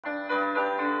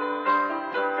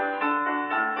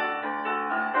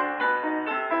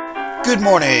Good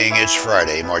morning. It's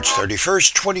Friday, March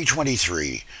 31st,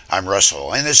 2023. I'm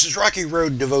Russell, and this is Rocky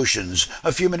Road Devotions,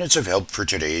 a few minutes of help for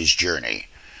today's journey.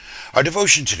 Our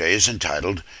devotion today is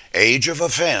entitled Age of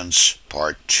Offense,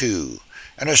 Part 2,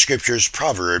 and our scripture is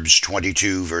Proverbs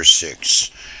 22, verse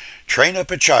 6. Train up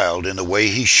a child in the way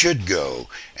he should go,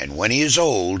 and when he is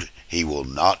old, he will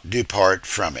not depart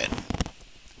from it.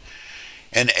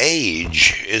 An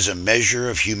age is a measure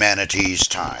of humanity's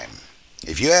time.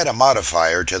 If you add a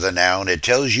modifier to the noun, it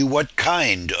tells you what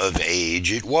kind of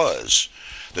age it was.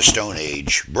 The Stone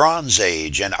Age, Bronze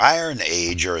Age, and Iron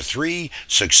Age are three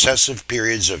successive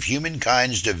periods of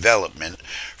humankind's development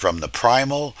from the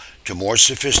primal to more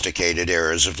sophisticated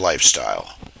eras of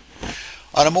lifestyle.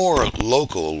 On a more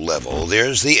local level,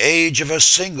 there's the age of a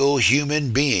single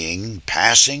human being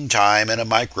passing time in a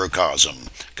microcosm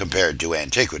compared to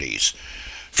antiquities.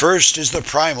 First is the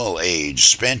primal age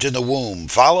spent in the womb,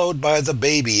 followed by the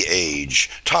baby age,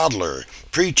 toddler,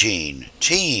 preteen,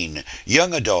 teen,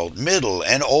 young adult, middle,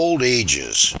 and old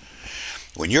ages.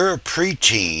 When you're a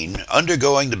preteen,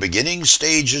 undergoing the beginning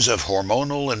stages of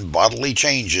hormonal and bodily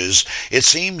changes, it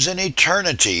seems an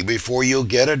eternity before you'll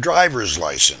get a driver's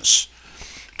license.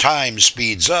 Time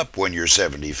speeds up when you're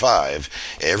 75.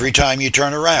 Every time you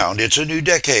turn around, it's a new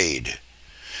decade.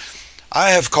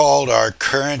 I have called our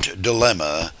current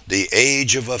dilemma the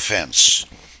age of offense.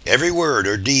 Every word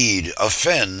or deed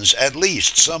offends at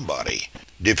least somebody.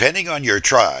 Depending on your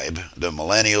tribe, the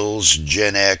millennials,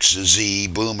 Gen X, Z,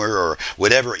 Boomer, or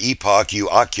whatever epoch you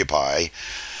occupy,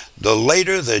 the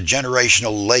later the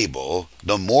generational label,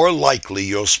 the more likely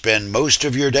you'll spend most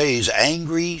of your days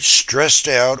angry, stressed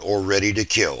out, or ready to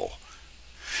kill.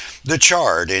 The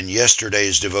chart in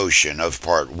yesterday's devotion of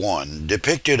Part 1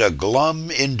 depicted a glum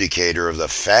indicator of the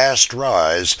fast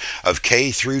rise of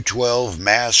K-12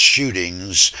 mass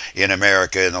shootings in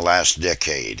America in the last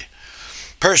decade.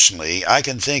 Personally, I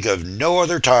can think of no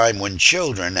other time when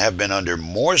children have been under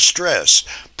more stress,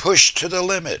 pushed to the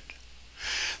limit.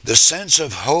 The sense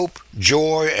of hope,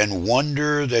 joy, and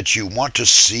wonder that you want to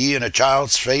see in a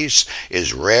child's face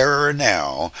is rarer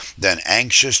now than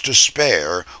anxious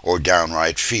despair or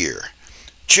downright fear.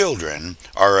 Children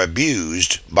are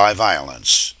abused by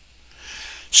violence.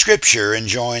 Scripture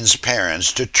enjoins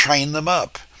parents to train them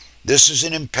up. This is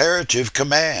an imperative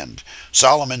command.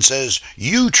 Solomon says,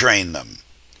 "You train them."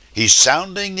 He's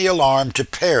sounding the alarm to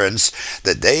parents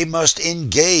that they must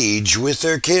engage with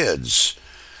their kids.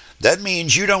 That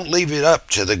means you don't leave it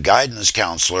up to the guidance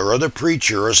counselor or the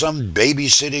preacher or some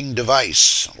babysitting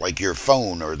device like your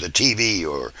phone or the TV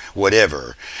or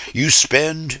whatever. You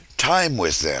spend time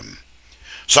with them.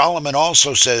 Solomon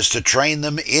also says to train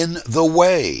them in the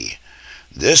way.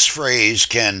 This phrase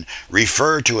can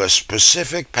refer to a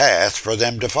specific path for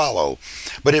them to follow,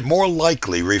 but it more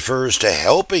likely refers to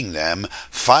helping them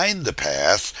find the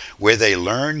path where they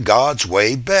learn God's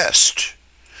way best.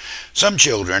 Some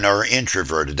children are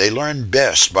introverted. They learn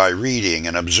best by reading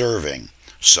and observing.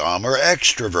 Some are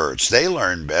extroverts. They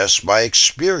learn best by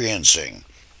experiencing.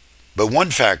 But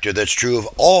one factor that's true of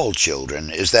all children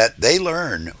is that they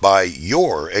learn by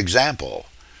your example.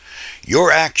 Your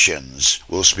actions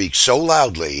will speak so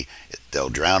loudly they'll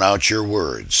drown out your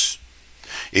words.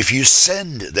 If you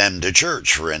send them to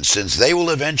church, for instance, they will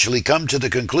eventually come to the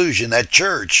conclusion that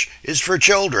church is for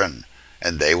children,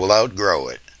 and they will outgrow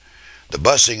it. The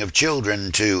busing of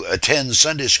children to attend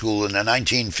Sunday school in the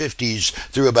 1950s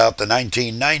through about the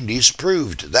 1990s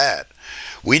proved that.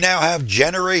 We now have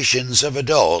generations of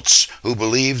adults who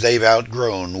believe they've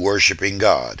outgrown worshiping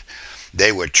God.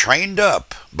 They were trained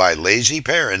up by lazy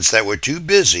parents that were too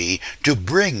busy to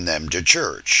bring them to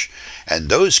church, and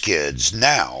those kids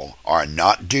now are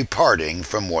not departing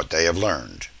from what they have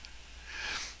learned.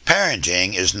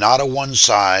 Parenting is not a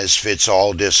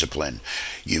one-size-fits-all discipline.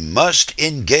 You must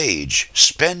engage,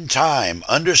 spend time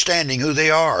understanding who they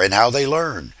are and how they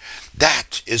learn.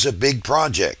 That is a big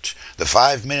project. The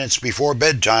 5 minutes before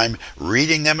bedtime,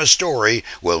 reading them a story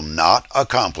will not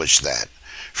accomplish that.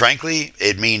 Frankly,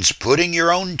 it means putting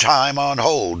your own time on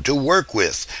hold to work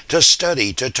with, to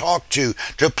study, to talk to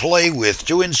play with,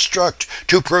 to instruct,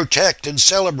 to protect and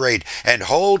celebrate, and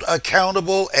hold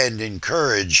accountable and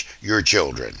encourage your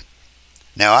children.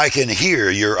 Now, I can hear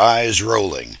your eyes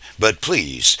rolling, but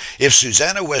please, if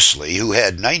Susanna Wesley, who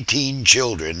had 19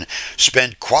 children,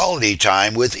 spent quality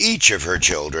time with each of her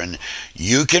children,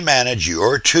 you can manage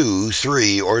your 2,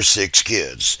 3, or 6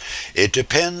 kids. It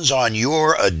depends on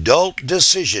your adult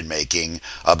decision-making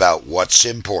about what's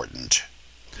important.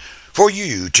 For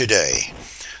you today,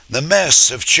 The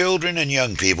mess of children and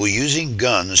young people using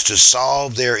guns to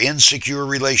solve their insecure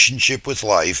relationship with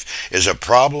life is a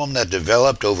problem that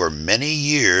developed over many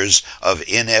years of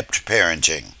inept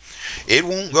parenting. It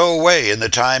won't go away in the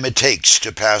time it takes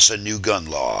to pass a new gun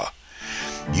law.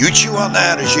 You chew on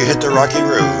that as you hit the rocky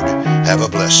road. Have a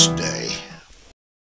blessed day.